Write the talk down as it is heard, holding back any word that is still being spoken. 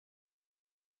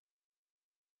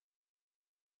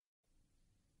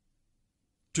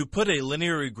To put a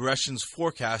linear regressions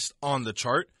forecast on the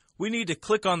chart, we need to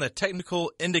click on the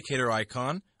technical indicator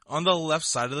icon on the left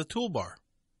side of the toolbar.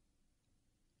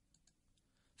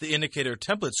 The indicator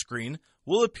template screen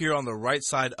will appear on the right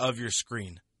side of your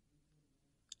screen.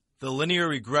 The Linear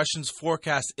Regressions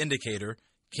Forecast Indicator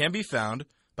can be found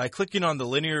by clicking on the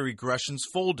Linear Regressions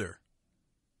folder.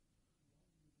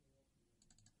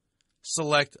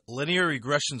 Select Linear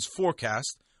Regressions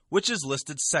Forecast, which is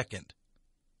listed second.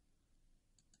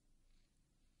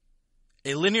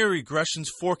 A linear regressions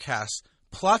forecast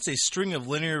plots a string of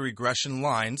linear regression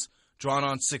lines drawn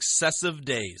on successive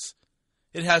days.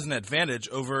 It has an advantage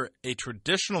over a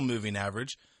traditional moving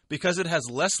average because it has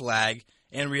less lag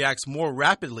and reacts more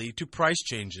rapidly to price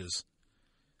changes.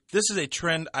 This is a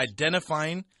trend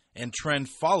identifying and trend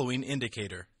following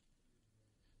indicator.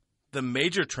 The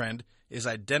major trend is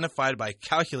identified by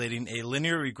calculating a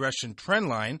linear regression trend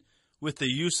line with the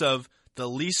use of the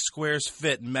least squares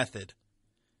fit method.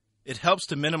 It helps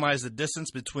to minimize the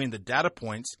distance between the data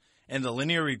points and the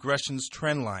linear regression's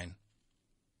trend line.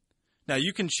 Now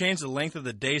you can change the length of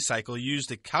the day cycle used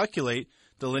to calculate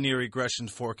the linear regression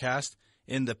forecast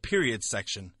in the period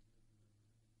section.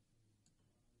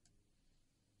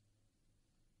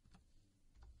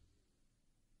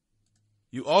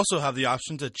 You also have the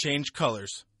option to change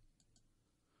colors.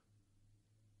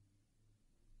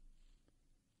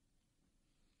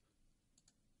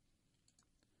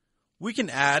 We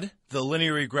can add the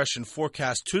linear regression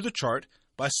forecast to the chart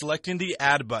by selecting the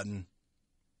Add button.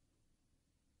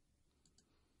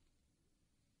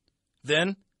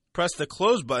 Then, press the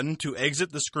Close button to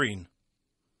exit the screen.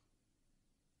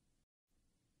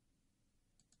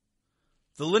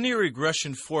 The linear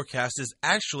regression forecast is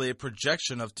actually a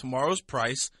projection of tomorrow's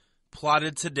price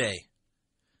plotted today.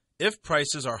 If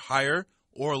prices are higher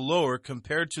or lower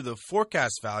compared to the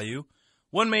forecast value,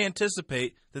 one may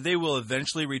anticipate that they will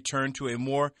eventually return to a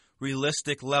more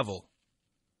realistic level.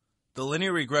 The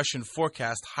linear regression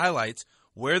forecast highlights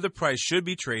where the price should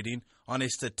be trading on a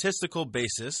statistical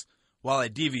basis, while a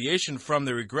deviation from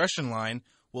the regression line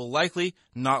will likely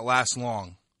not last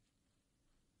long.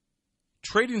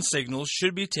 Trading signals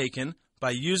should be taken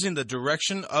by using the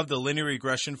direction of the linear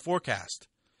regression forecast.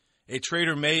 A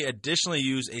trader may additionally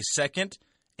use a second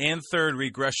and third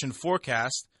regression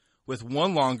forecast with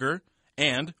one longer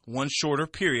and one shorter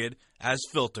period as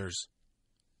filters.